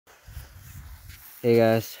Hey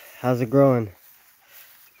guys, how's it growing?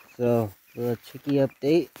 So, little chickie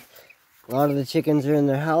update. A lot of the chickens are in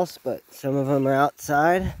their house, but some of them are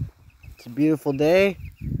outside. It's a beautiful day.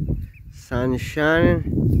 Sun is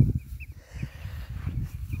shining.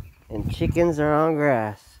 And chickens are on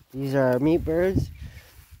grass. These are our meat birds.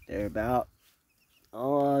 They're about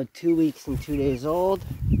 2 weeks and 2 days old.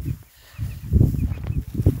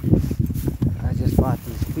 I just bought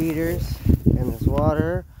these feeders and this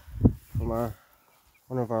water from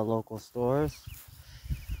one of our local stores.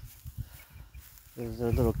 Those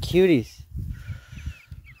are little cuties.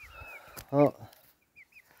 Oh,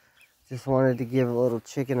 just wanted to give a little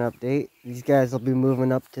chicken update. These guys will be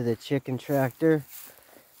moving up to the chicken tractor,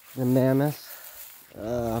 the mammoth.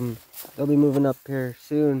 They'll be moving up here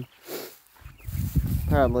soon,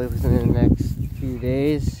 probably within the next few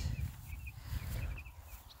days.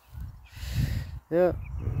 Yeah,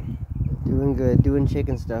 doing good, doing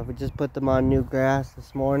chicken stuff. We just put them on new grass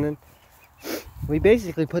this morning. We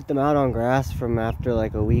basically put them out on grass from after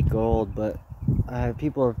like a week old, but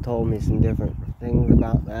people have told me some different things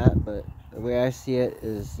about that. But the way I see it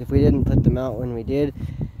is, if we didn't put them out when we did,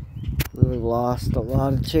 we would have lost a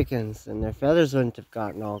lot of chickens, and their feathers wouldn't have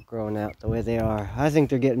gotten all grown out the way they are. I think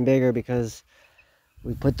they're getting bigger because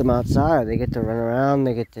we put them outside. They get to run around,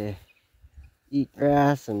 they get to eat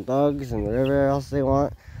grass and bugs and whatever else they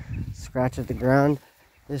want, scratch at the ground.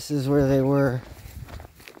 This is where they were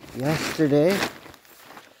yesterday.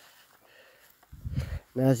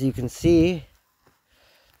 And as you can see,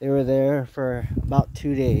 they were there for about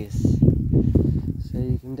 2 days. So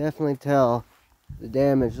you can definitely tell the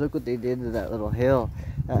damage. Look what they did to that little hill.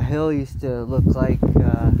 That hill used to look like,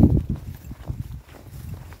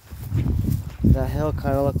 that hill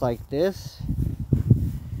kind of looked like this.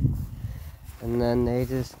 And then they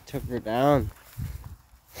just took her down.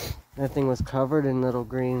 That thing was covered in little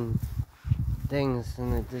green things,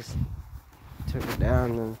 and they just took her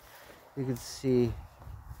down. And you could see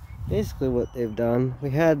basically what they've done.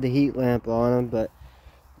 We had the heat lamp on them, but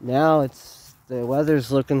now the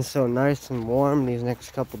weather's looking so nice and warm these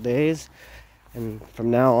next couple days and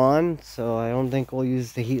from now on, so I don't think we'll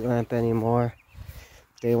use the heat lamp anymore.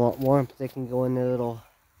 If they want warmth, they can go in their little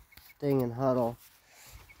thing and huddle.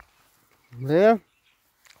 Yeah,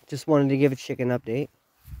 just wanted to give a chicken update.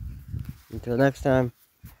 Until next time.